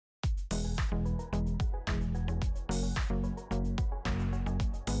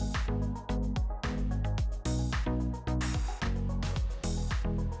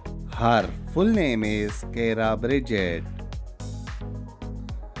Her full name is Kiera Bridget.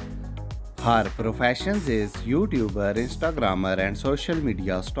 Her professions is YouTuber, Instagrammer and social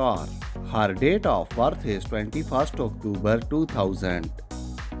media star. Her date of birth is 21st October 2000.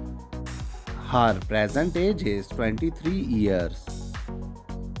 Her present age is 23 years.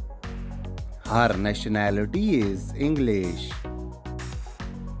 Her nationality is English.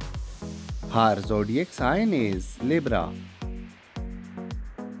 Her zodiac sign is Libra.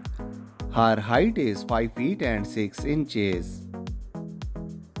 Her height is 5 feet and 6 inches.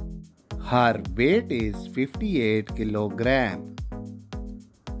 Her weight is 58 kilogram.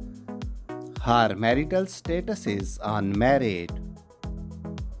 Her marital status is unmarried.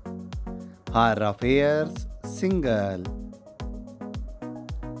 Her affairs single.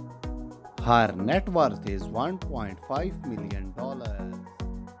 Her net worth is $1.5 million.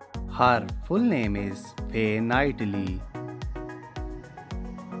 Her full name is Faye.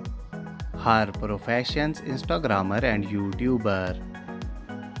 Her professions Instagrammer and YouTuber.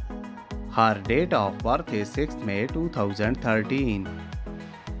 Her date of birth is 6th May 2013.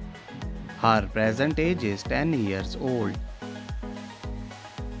 Her present age is 10 years old.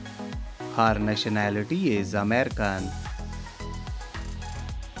 Her nationality is American.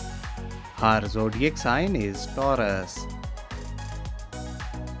 Her zodiac sign is Taurus.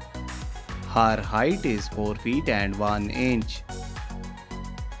 Her height is 4 feet and 1 inch.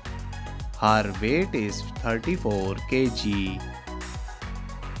 Her weight is 34 kg.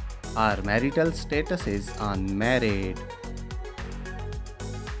 Her marital status is unmarried.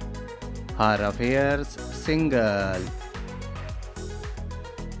 Her affairs single.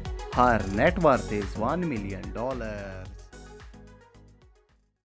 Her net worth is $1 million.